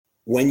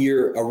when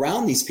you're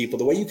around these people,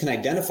 the way you can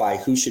identify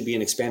who should be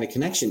an expanded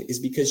connection is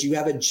because you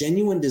have a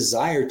genuine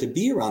desire to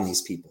be around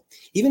these people.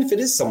 Even if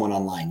it is someone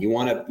online, you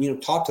want to,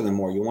 talk to them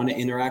more, you want to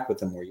interact with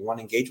them more, you want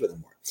to engage with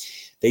them more.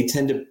 They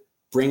tend to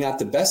bring out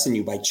the best in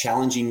you by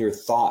challenging your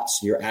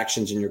thoughts, your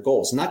actions, and your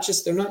goals.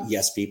 They're not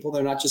yes people.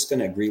 They're not just going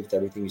to agree with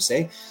everything you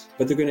say,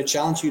 but they're going to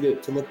challenge you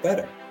to look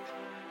better.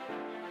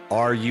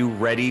 Are you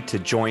ready to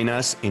join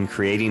us in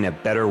creating a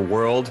better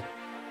world?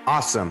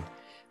 Awesome,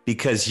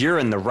 because you're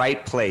in the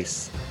right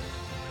place.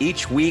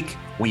 Each week,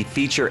 we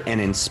feature an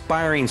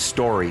inspiring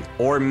story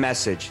or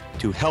message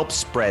to help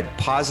spread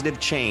positive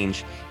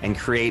change and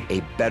create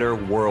a better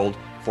world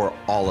for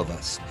all of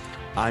us.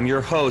 I'm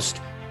your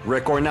host,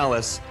 Rick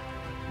Ornelas.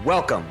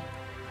 Welcome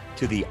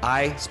to the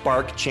I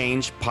Spark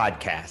Change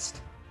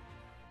podcast.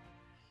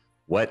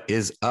 What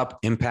is up,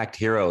 Impact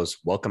Heroes?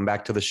 Welcome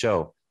back to the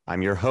show.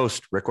 I'm your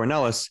host, Rick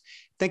Ornelas.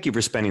 Thank you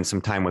for spending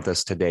some time with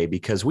us today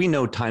because we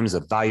know time is a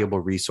valuable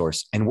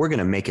resource and we're going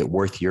to make it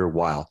worth your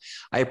while.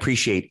 I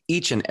appreciate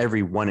each and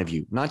every one of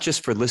you, not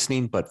just for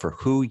listening, but for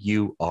who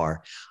you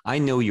are. I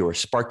know you are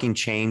sparking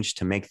change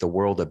to make the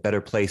world a better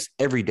place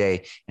every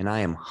day, and I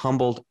am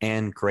humbled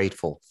and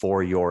grateful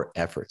for your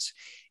efforts.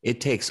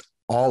 It takes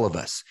all of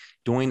us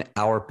doing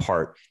our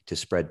part to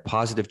spread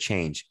positive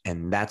change,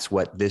 and that's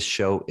what this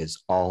show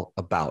is all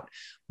about,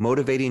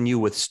 motivating you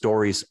with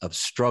stories of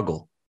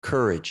struggle,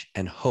 courage,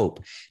 and hope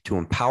to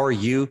empower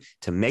you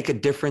to make a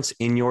difference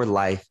in your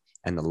life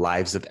and the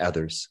lives of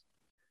others.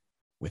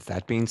 With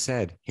that being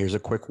said, here's a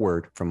quick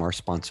word from our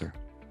sponsor.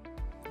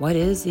 What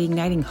is the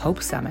Igniting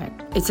Hope Summit?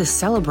 It's a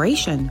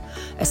celebration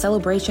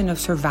of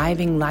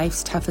surviving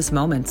life's toughest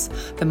moments,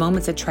 the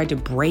moments that tried to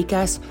break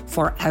us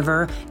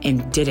forever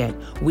and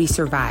didn't. We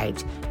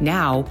survived.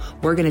 Now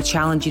we're going to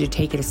challenge you to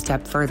take it a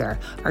step further.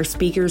 Our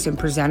speakers and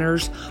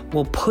presenters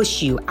will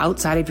push you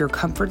outside of your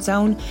comfort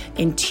zone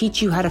and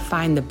teach you how to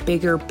find the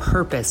bigger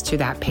purpose to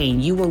that pain.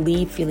 You will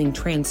leave feeling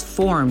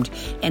transformed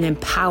and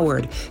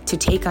empowered to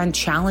take on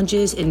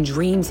challenges and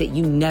dreams that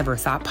you never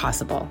thought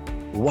possible.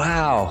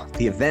 Wow,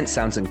 the event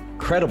sounds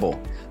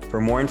incredible. For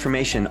more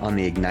information on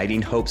the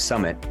Igniting Hope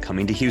Summit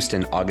coming to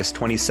Houston August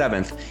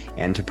 27th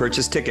and to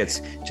purchase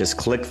tickets, just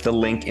click the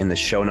link in the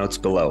show notes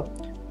below.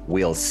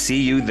 We'll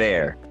see you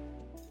there.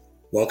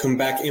 Welcome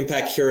back,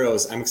 Impact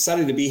Heroes. I'm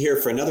excited to be here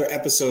for another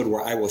episode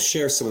where I will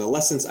share some of the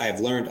lessons I have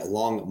learned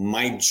along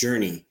my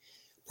journey.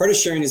 Part of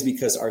sharing is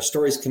because our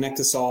stories connect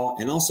us all,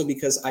 and also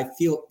because I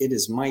feel it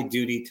is my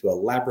duty to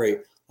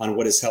elaborate on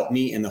what has helped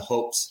me in the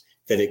hopes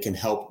that it can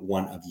help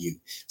one of you.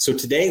 So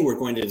today we're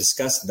going to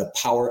discuss the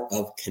power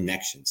of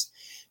connections.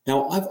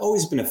 Now, I've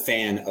always been a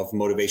fan of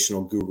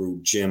motivational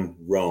guru Jim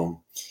Rohn.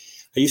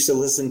 I used to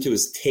listen to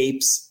his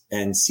tapes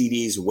and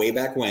CDs way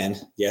back when.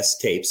 Yes,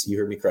 tapes, you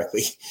heard me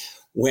correctly.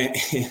 When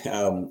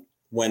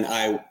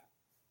I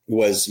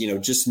was,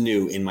 just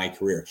new in my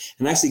career,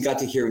 and I actually got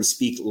to hear him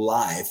speak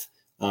live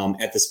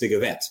at this big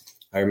event.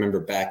 I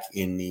remember back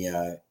in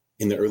the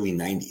early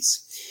 90s.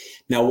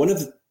 Now, one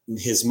of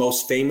his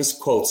most famous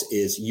quotes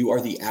is, "You are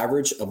the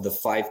average of the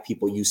 5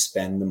 people you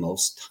spend the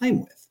most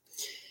time with."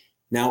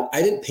 Now,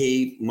 I didn't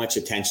pay much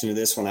attention to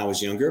this when I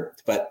was younger,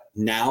 but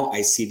now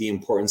I see the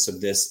importance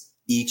of this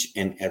each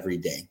and every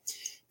day,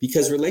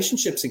 because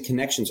relationships and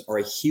connections are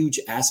a huge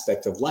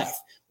aspect of life.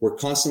 We're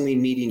constantly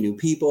meeting new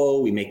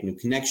people, we make new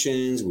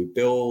connections, we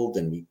build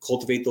and we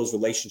cultivate those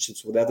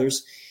relationships with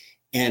others.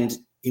 And,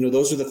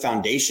 those are the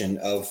foundation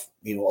of,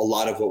 a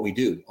lot of what we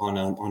do on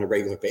a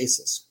regular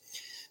basis.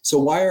 So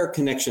why are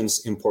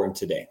connections important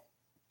today?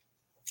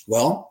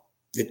 Well,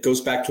 it goes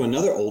back to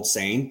another old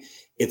saying,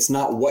 it's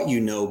not what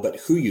you know, but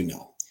who you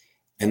know.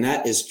 And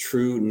that is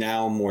true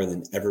now more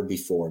than ever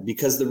before,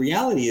 because the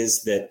reality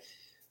is that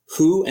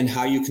who and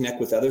how you connect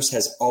with others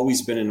has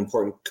always been an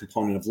important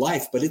component of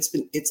life, but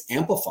it's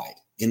amplified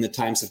in the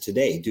times of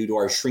today due to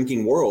our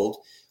shrinking world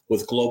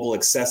with global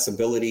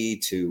accessibility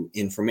to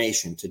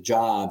information, to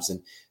jobs,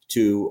 and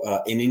to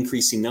an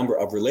increasing number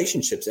of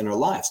relationships in our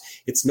lives.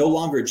 It's no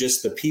longer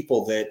just the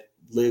people that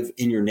live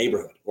in your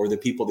neighborhood or the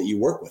people that you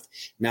work with.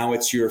 Now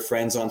it's your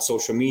friends on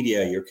social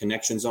media, your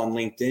connections on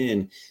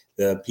LinkedIn,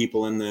 the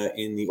people in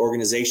the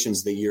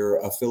organizations that you're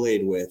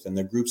affiliated with and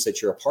the groups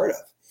that you're a part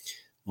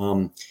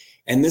of.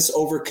 And this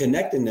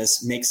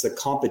overconnectedness makes the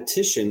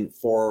competition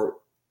for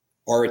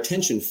our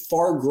attention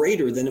far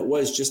greater than it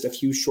was just a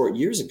few short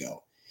years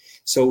ago.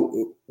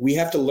 So we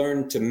have to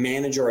learn to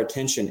manage our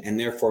attention and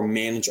therefore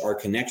manage our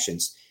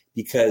connections,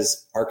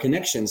 because our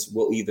connections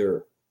will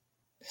either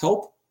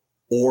help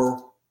or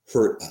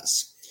hurt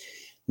us.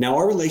 Now,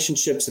 our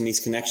relationships and these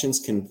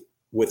connections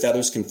with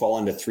others can fall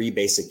into 3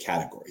 basic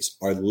categories: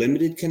 our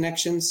limited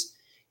connections,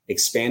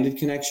 expanded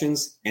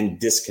connections, and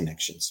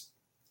disconnections.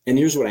 And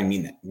here's what I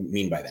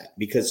mean by that,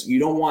 because you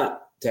don't want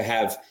to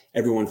have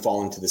everyone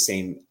fall into the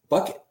same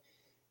bucket.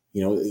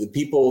 The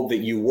people that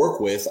you work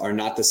with are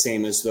not the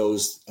same as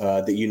those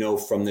that you know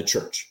from the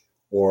church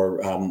or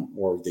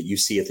that you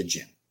see at the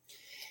gym.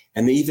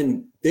 And the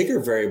even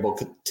bigger variable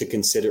to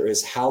consider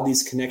is how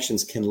these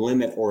connections can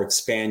limit or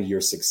expand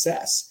your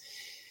success.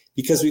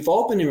 Because we've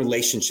all been in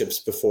relationships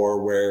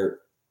before where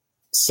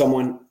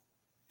someone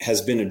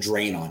has been a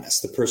drain on us,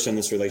 the person in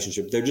this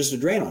relationship, they're just a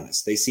drain on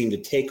us. They seem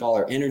to take all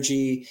our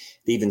energy.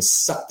 They even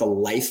suck the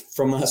life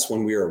from us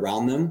when we're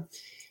around them.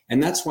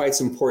 And that's why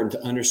it's important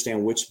to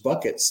understand which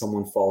bucket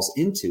someone falls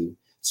into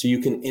so you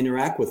can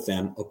interact with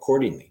them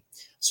accordingly.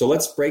 So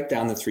let's break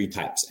down the 3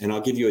 types, and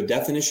I'll give you a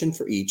definition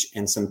for each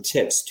and some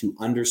tips to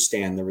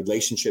understand the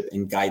relationship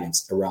and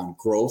guidance around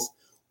growth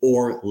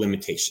or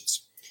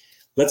limitations.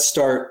 Let's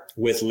start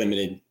with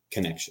limited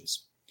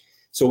connections.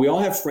 So we all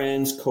have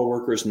friends,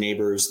 coworkers,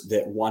 neighbors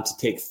that want to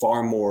take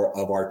far more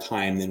of our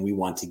time than we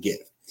want to give.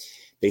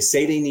 They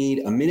say they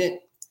need a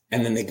minute,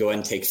 and then they go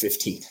and take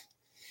 15.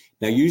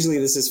 Now, usually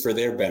this is for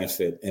their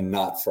benefit and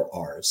not for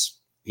ours.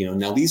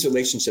 Now these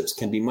relationships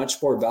can be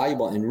much more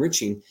valuable and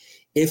enriching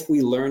if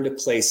we learn to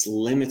place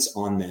limits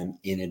on them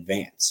in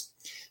advance.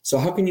 So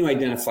how can you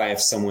identify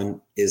if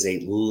someone is a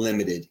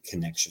limited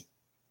connection?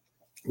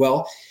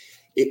 Well,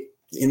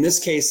 in this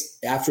case,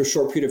 after a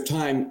short period of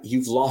time,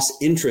 you've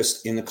lost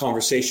interest in the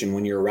conversation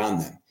when you're around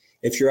them.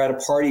 If you're at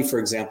a party, for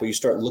example, you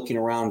start looking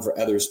around for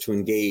others to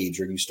engage,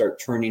 or you start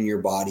turning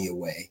your body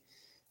away.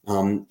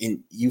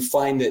 And you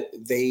find that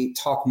they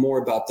talk more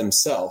about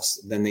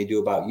themselves than they do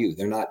about you.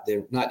 They're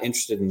not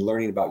interested in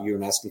learning about you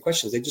and asking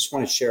questions. They just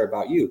want to share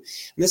about you.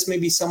 And this may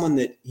be someone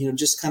that,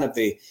 just kind of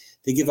they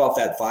give off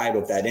that vibe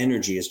of that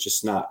energy is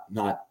just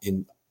not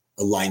in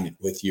alignment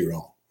with your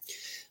own.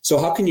 So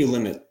how can you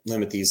limit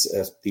these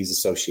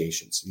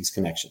associations, these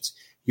connections?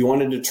 You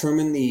want to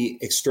determine the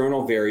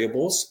external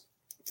variables.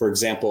 For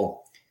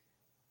example,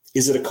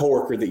 is it a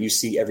coworker that you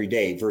see every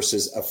day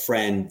versus a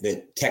friend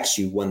that texts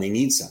you when they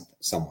need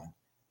someone?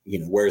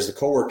 Whereas the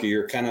coworker,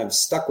 you're kind of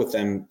stuck with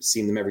them,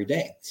 seeing them every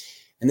day.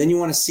 And then you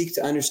want to seek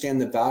to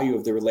understand the value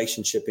of the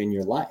relationship in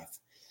your life.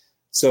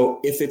 So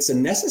if it's a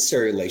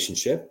necessary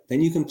relationship,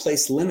 then you can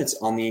place limits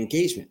on the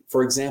engagement.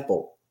 For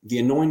example, the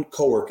annoying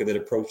coworker that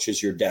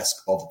approaches your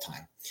desk all the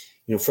time.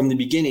 From the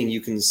beginning, you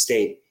can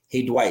state,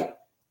 hey, Dwight,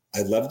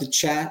 I'd love to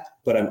chat,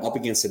 but I'm up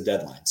against a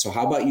deadline. So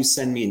how about you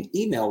send me an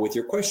email with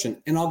your question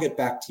and I'll get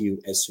back to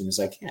you as soon as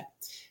I can.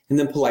 And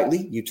then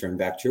politely, you turn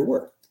back to your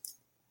work.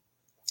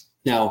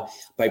 Now,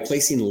 by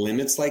placing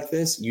limits like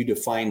this, you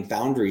define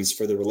boundaries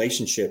for the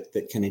relationship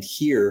that can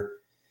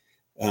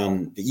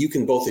that you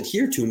can both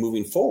adhere to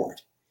moving forward.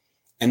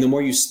 And the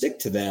more you stick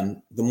to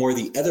them, the more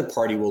the other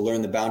party will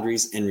learn the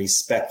boundaries and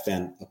respect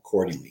them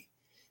accordingly.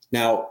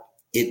 Now,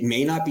 it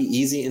may not be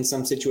easy in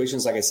some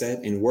situations, like I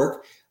said, in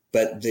work,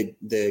 but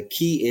the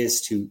key is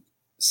to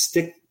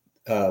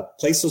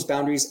place those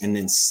boundaries and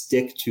then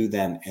stick to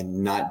them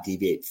and not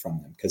deviate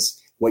from them,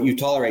 because what you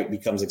tolerate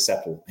becomes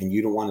acceptable, and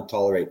you don't want to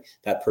tolerate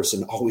that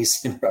person always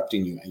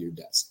interrupting you at your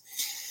desk.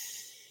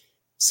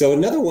 So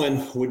another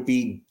one would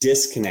be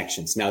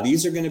disconnections. Now,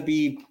 these are going to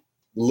be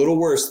a little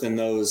worse than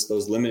those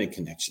limited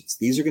connections.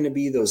 These are going to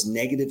be those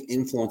negative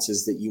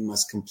influences that you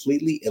must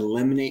completely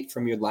eliminate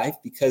from your life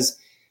because,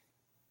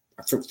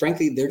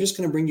 frankly, they're just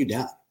going to bring you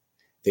down.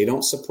 They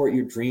don't support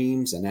your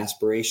dreams and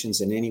aspirations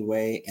in any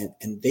way,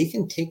 and they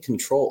can take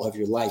control of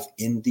your life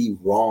in the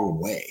wrong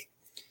way.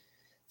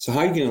 So how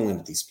are you going to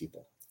limit these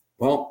people?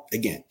 Well,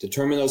 again,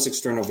 determine those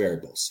external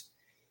variables.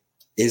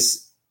 If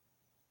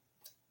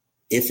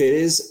it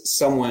is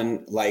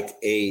someone like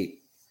a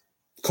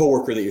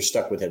coworker that you're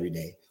stuck with every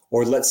day,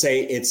 or let's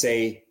say it's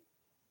a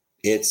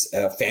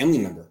family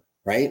member,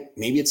 right?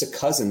 Maybe it's a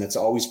cousin that's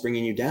always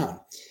bringing you down.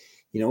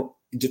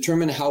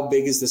 Determine how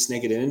big is this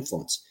negative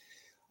influence.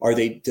 Do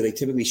they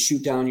typically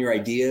shoot down your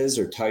ideas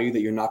or tell you that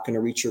you're not going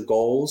to reach your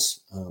goals?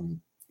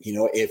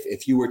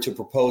 If you were to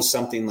propose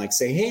something like,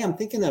 say, hey, I'm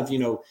thinking of,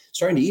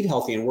 starting to eat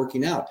healthy and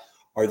working out,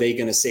 are they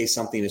going to say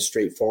something as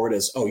straightforward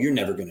as, oh, you're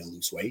never going to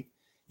lose weight.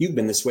 You've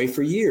been this way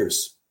for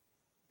years.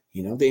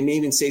 They may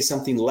even say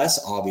something less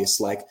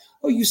obvious like,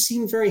 oh, you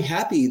seem very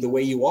happy the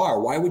way you are.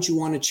 Why would you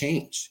want to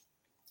change?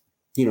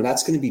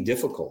 That's going to be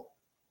difficult.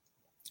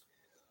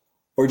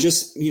 Or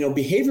just,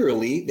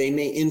 behaviorally, they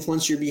may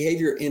influence your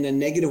behavior in a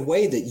negative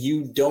way that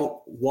you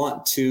don't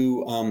want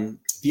to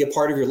be a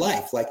part of your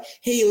life. Like,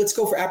 hey, let's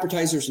go for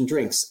appetizers and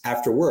drinks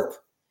after work.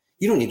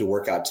 You don't need to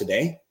work out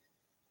today.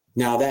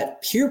 Now,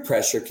 that peer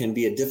pressure can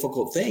be a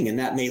difficult thing, and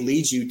that may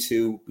lead you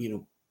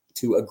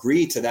to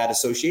agree to that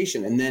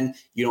association. And then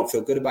you don't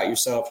feel good about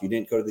yourself. You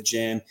didn't go to the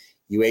gym.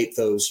 You ate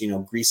those,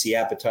 greasy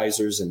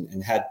appetizers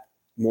and had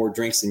more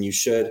drinks than you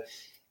should,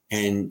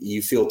 and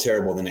you feel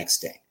terrible the next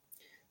day.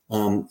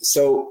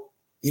 So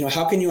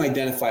how can you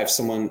identify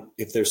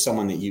if there's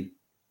someone that you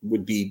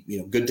would be,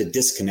 good to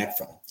disconnect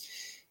from?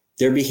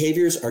 Their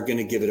behaviors are going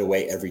to give it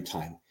away every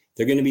time.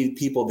 They're going to be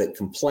people that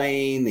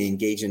complain, they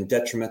engage in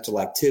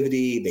detrimental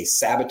activity, they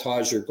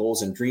sabotage your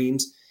goals and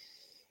dreams.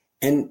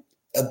 And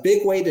a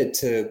big way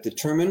to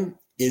determine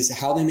is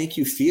how they make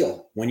you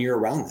feel when you're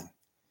around them.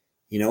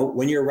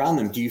 When you're around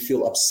them, do you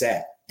feel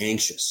upset,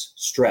 anxious,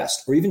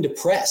 stressed, or even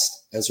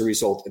depressed as a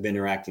result of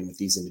interacting with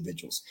these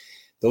individuals?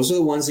 Those are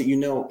the ones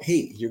that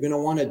hey, you're going to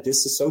want to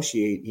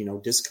disassociate,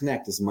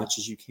 disconnect as much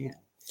as you can.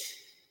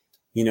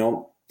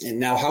 And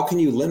now how can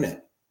you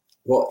limit?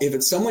 Well, if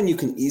it's someone you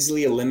can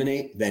easily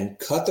eliminate, then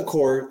cut the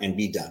cord and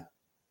be done.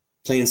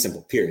 Plain and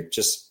simple, period.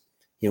 Just,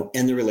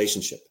 end the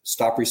relationship.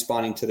 Stop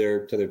responding to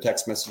their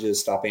text messages.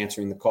 Stop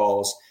answering the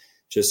calls.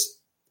 Just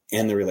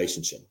end the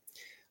relationship.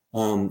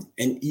 And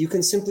you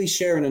can simply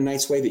share in a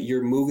nice way that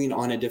you're moving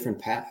on a different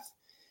path.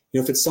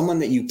 If it's someone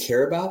that you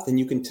care about, then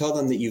you can tell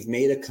them that you've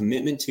made a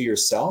commitment to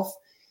yourself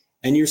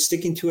and you're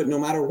sticking to it no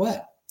matter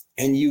what.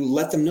 And you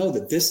let them know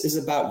that this is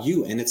about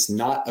you and it's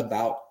not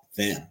about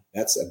them.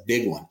 That's a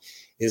big one,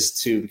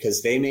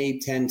 because they may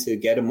tend to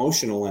get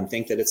emotional and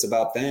think that it's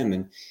about them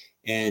and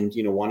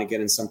want to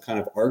get in some kind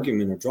of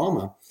argument or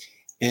drama.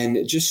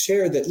 And just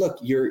share that, look,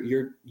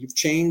 you've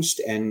changed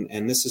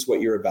and this is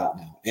what you're about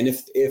now. And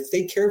if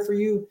they care for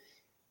you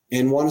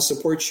and want to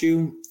support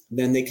you,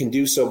 then they can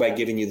do so by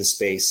giving you the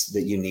space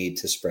that you need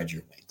to spread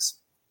your wings.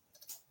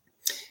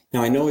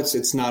 Now, I know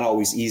it's not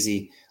always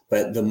easy,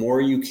 but the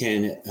more you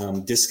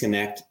can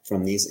disconnect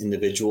from these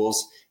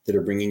individuals that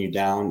are bringing you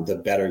down, the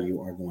better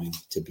you are going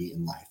to be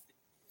in life.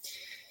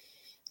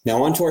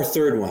 Now, on to our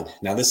third one.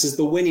 Now, this is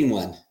the winning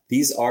one.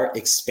 These are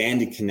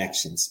expanded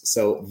connections.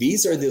 So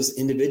these are those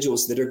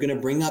individuals that are going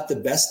to bring out the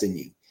best in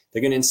you.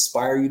 They're going to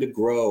inspire you to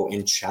grow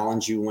and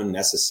challenge you when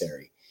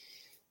necessary.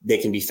 They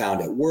can be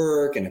found at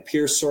work, in a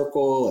peer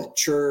circle, at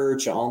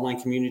church, an online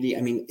community.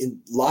 I mean,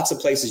 in lots of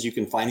places you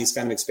can find these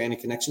kind of expanded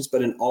connections,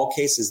 but in all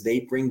cases,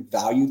 they bring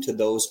value to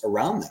those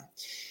around them.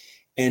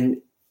 And,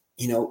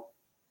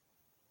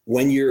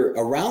 when you're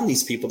around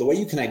these people, the way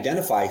you can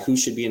identify who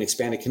should be an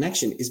expanded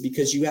connection is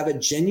because you have a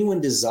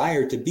genuine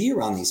desire to be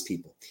around these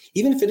people.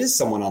 Even if it is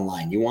someone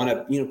online, you want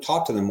to,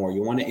 talk to them more,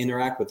 you want to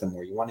interact with them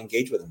more, you want to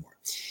engage with them more.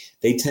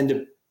 They tend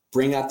to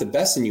bring out the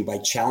best in you by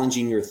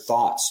challenging your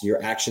thoughts,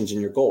 your actions, and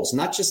your goals.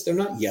 They're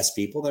not yes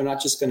people. They're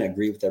not just going to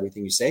agree with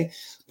everything you say,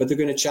 but they're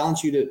going to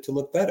challenge you to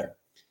look better.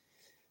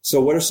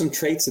 So what are some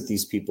traits that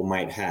these people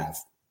might have?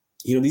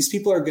 These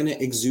people are going to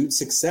exude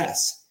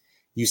success.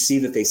 You see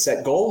that they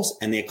set goals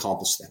and they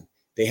accomplish them.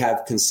 They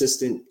have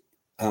consistent,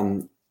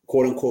 quote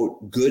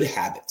unquote, good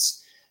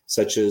habits,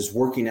 such as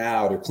working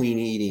out or clean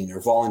eating or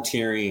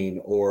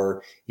volunteering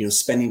or,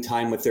 spending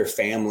time with their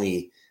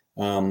family,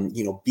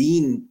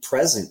 being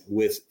present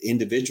with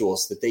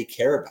individuals that they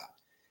care about.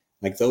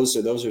 Like those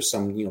are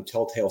some,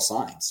 telltale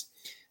signs.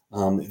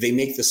 They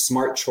make the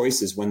smart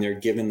choices when they're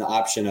given the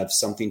option of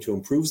something to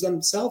improve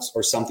themselves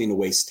or something to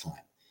waste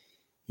time.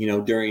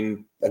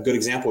 During a good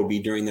example would be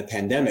during the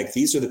pandemic.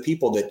 These are the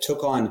people that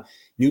took on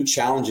new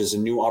challenges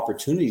and new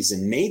opportunities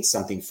and made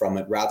something from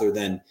it rather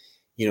than,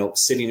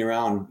 sitting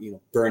around,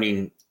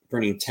 burning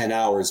 10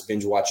 hours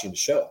binge watching the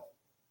show.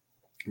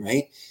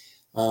 Right.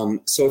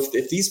 So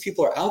if these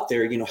people are out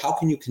there, how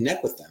can you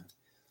connect with them?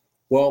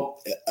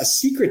 Well, a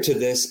secret to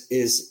this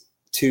is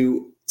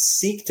to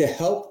seek to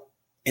help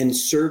and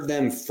serve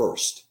them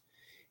first.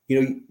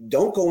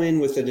 Don't go in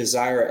with a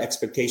desire or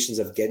expectations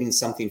of getting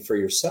something for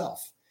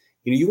yourself.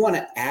 You want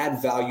to add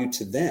value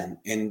to them.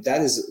 And that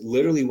is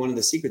literally one of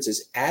the secrets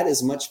is add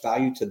as much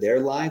value to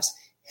their lives,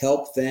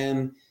 help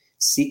them,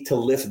 seek to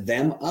lift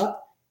them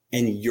up,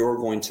 and you're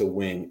going to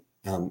win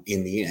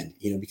in the end,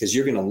 because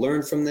you're going to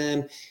learn from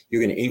them.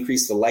 You're going to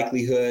increase the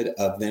likelihood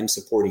of them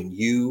supporting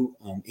you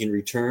in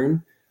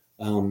return.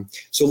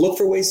 So look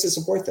for ways to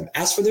support them.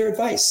 Ask for their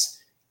advice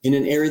in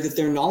an area that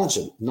they're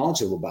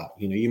knowledgeable about.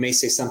 You may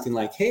say something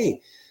like,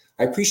 hey,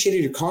 I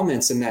appreciated your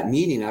comments in that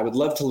meeting. I would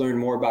love to learn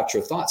more about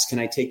your thoughts. Can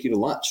I take you to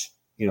lunch?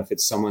 If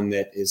it's someone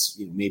that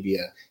is maybe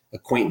a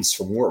acquaintance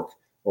from work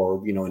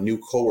or, a new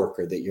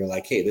coworker that you're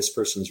like, hey, this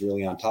person is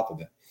really on top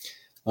of it.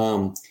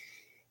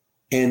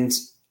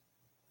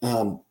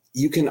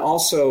 You can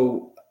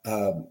also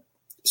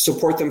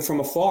support them from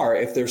afar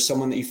if there's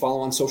someone that you follow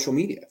on social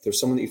media. If there's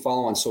someone that you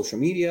follow on social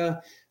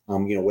media,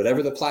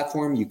 whatever the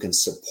platform, you can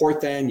support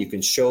them. You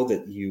can show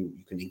that you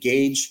can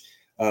engage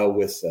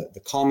with the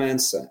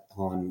comments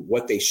on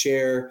what they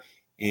share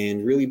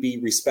and really be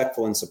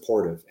respectful and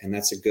supportive. And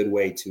that's a good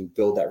way to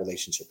build that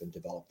relationship and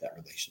develop that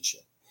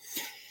relationship.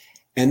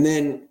 And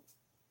then,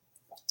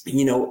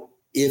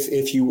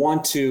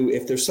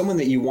 if there's someone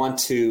that you want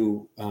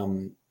to,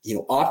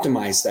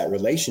 optimize that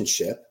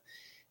relationship,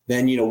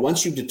 then,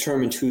 once you've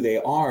determined who they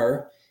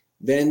are,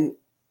 then,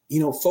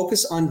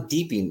 focus on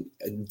deepening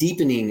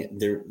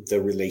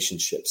the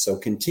relationship. So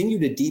continue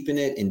to deepen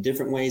it in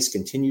different ways,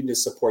 continue to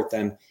support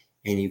them,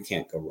 and you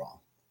can't go wrong.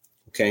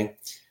 Okay.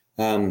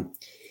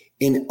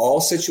 In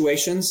all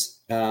situations,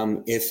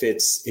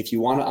 if you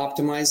want to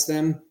optimize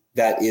them,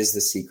 that is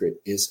the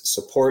secret, is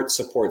support,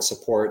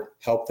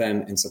 help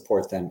them and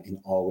support them in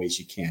all ways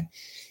you can.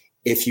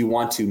 If you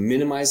want to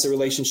minimize the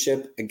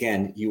relationship,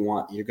 again,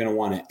 you're going to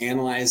want to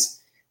analyze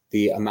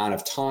the amount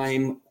of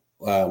time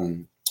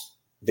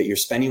that you're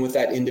spending with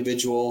that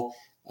individual,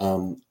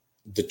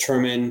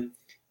 determine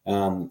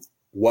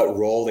what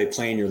role they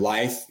play in your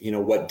life,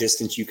 what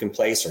distance you can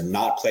place or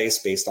not place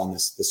based on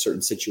this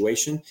certain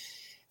situation.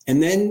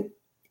 And then,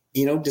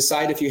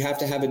 decide if you have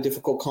to have a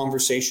difficult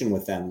conversation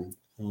with them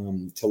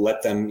to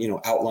let them,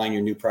 outline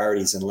your new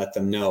priorities and let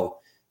them know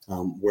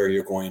where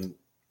you're going,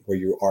 where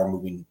you are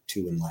moving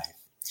to in life.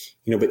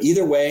 But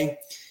either way,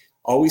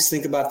 always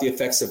think about the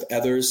effects of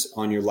others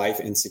on your life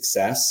and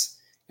success.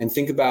 and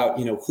think about,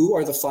 who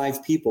are the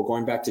 5 people,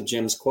 going back to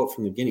Jim's quote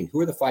from the beginning, who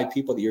are the 5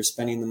 people that you're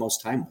spending the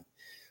most time with?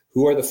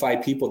 Who are the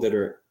 5 people that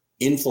are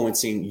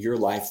influencing your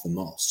life the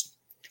most?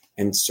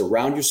 And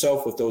surround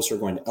yourself with those who are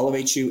going to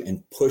elevate you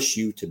and push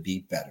you to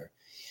be better.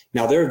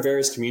 Now, there are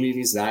various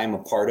communities that I am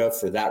a part of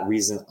for that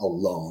reason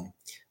alone.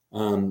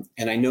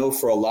 And I know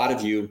for a lot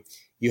of you,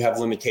 you have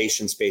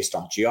limitations based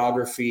on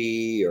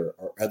geography or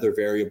other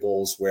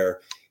variables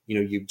where,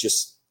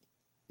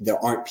 there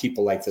aren't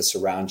people like this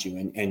around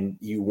you, and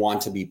you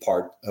want to be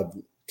part of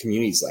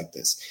communities like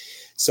this.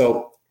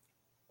 So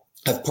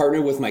I've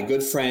partnered with my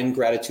good friend,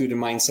 gratitude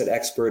and mindset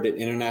expert and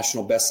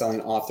international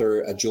bestselling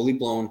author, Julie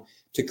Blown,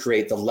 to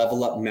create the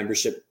Level Up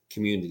membership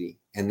community.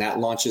 And that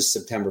launches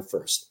September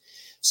 1st.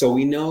 So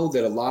we know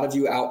that a lot of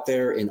you out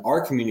there in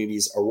our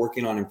communities are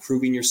working on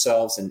improving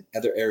yourselves in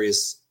other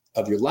areas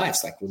of your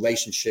lives, like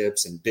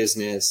relationships and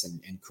business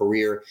and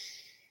career.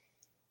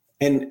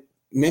 And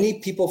many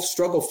people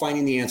struggle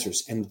finding the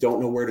answers and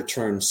don't know where to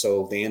turn,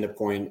 so they end up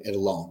going it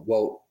alone.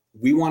 Well,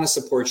 we want to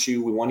support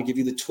you. We want to give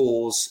you the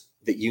tools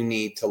that you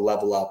need to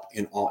level up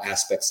in all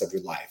aspects of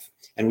your life.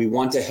 And we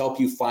want to help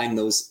you find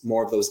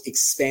more of those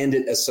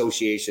expanded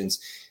associations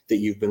that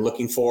you've been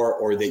looking for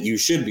or that you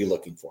should be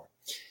looking for.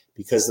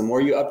 Because the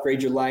more you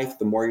upgrade your life,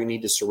 the more you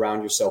need to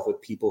surround yourself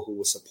with people who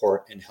will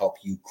support and help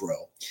you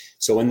grow.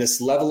 So in this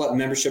Level Up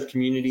membership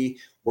community,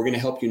 we're going to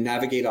help you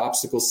navigate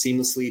obstacles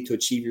seamlessly to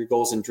achieve your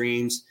goals and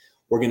dreams.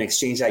 We're going to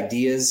exchange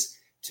ideas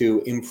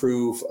to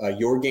improve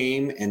your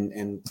game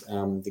and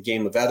the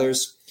game of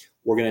others.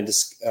 We're going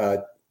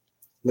to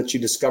let you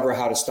discover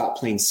how to stop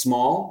playing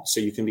small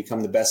so you can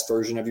become the best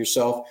version of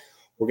yourself.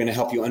 We're going to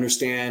help you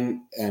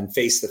understand and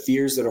face the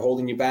fears that are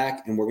holding you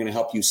back. And we're going to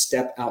help you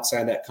step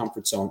outside that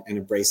comfort zone and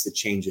embrace the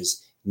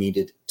changes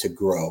needed to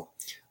grow.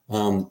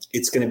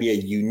 It's going to be a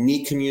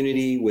unique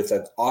community with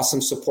an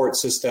awesome support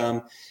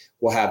system.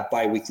 We'll have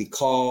bi-weekly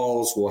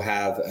calls. We'll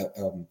have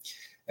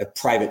a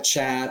private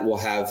chat. We'll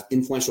have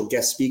influential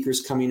guest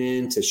speakers coming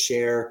in to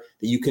share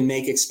that you can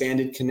make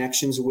expanded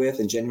connections with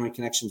and genuine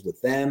connections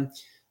with them.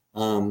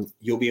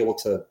 You'll be able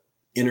to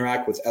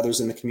interact with others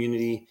in the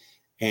community,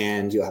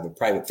 and you'll have a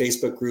private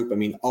Facebook group. I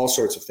mean, all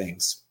sorts of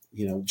things.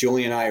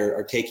 Julie and I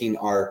are taking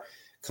our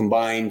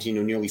combined,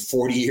 nearly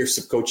 40 years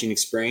of coaching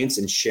experience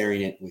and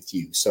sharing it with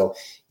you. So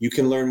you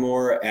can learn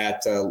more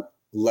at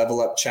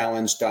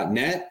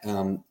levelupchallenge.net.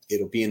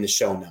 It'll be in the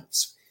show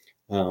notes.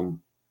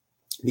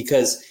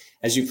 Because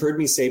as you've heard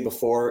me say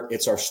before,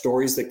 it's our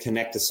stories that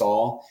connect us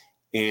all.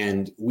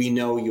 And we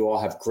know you all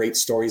have great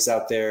stories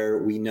out there.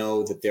 We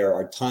know that there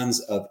are tons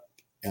of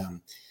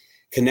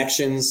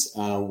connections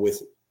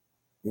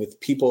with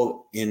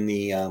people in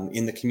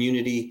the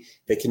community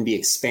that can be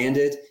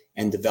expanded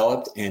and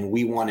developed. And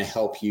we want to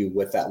help you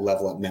with that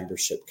Level Up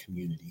membership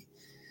community.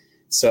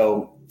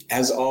 So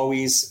as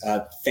always,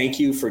 thank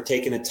you for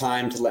taking the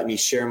time to let me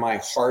share my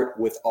heart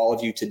with all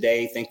of you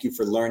today. Thank you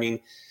for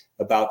learning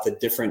about the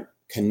different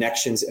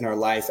connections in our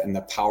life and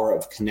the power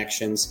of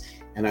connections.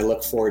 And I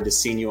look forward to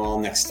seeing you all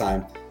next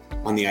time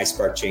on the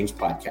iSpark Change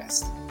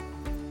podcast.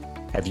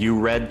 Have you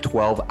read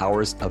 12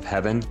 Hours of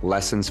Heaven,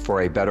 Lessons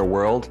for a Better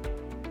World?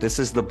 This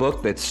is the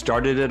book that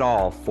started it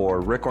all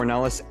for Rick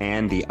Ornelas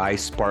and the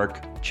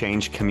iSpark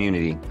Change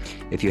community.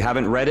 If you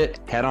haven't read it,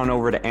 head on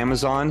over to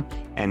Amazon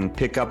and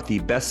pick up the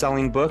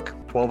best-selling book,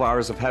 12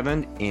 Hours of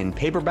Heaven, in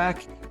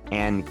paperback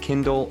and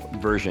Kindle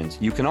versions.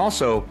 You can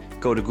also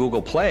go to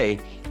Google Play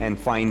and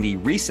find the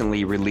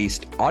recently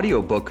released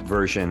audiobook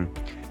version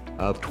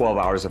of 12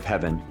 Hours of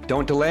Heaven.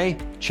 Don't delay,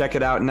 check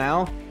it out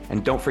now,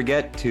 and don't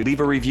forget to leave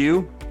a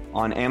review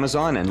on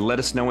Amazon and let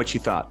us know what you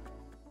thought.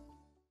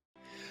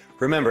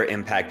 Remember,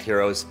 Impact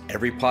Heroes,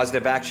 every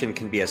positive action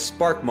can be a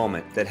spark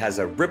moment that has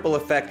a ripple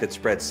effect that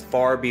spreads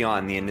far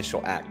beyond the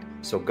initial act.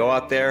 So go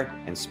out there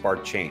and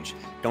spark change.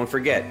 Don't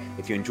forget,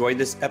 if you enjoyed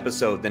this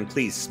episode, then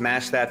please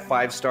smash that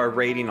 5-star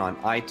rating on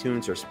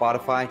iTunes or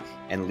Spotify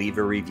and leave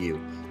a review.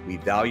 We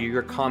value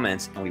your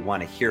comments and we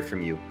want to hear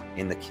from you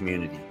in the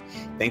community.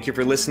 Thank you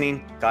for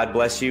listening. God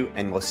bless you,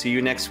 and we'll see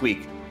you next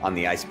week on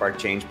the iSpark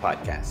Change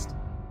podcast.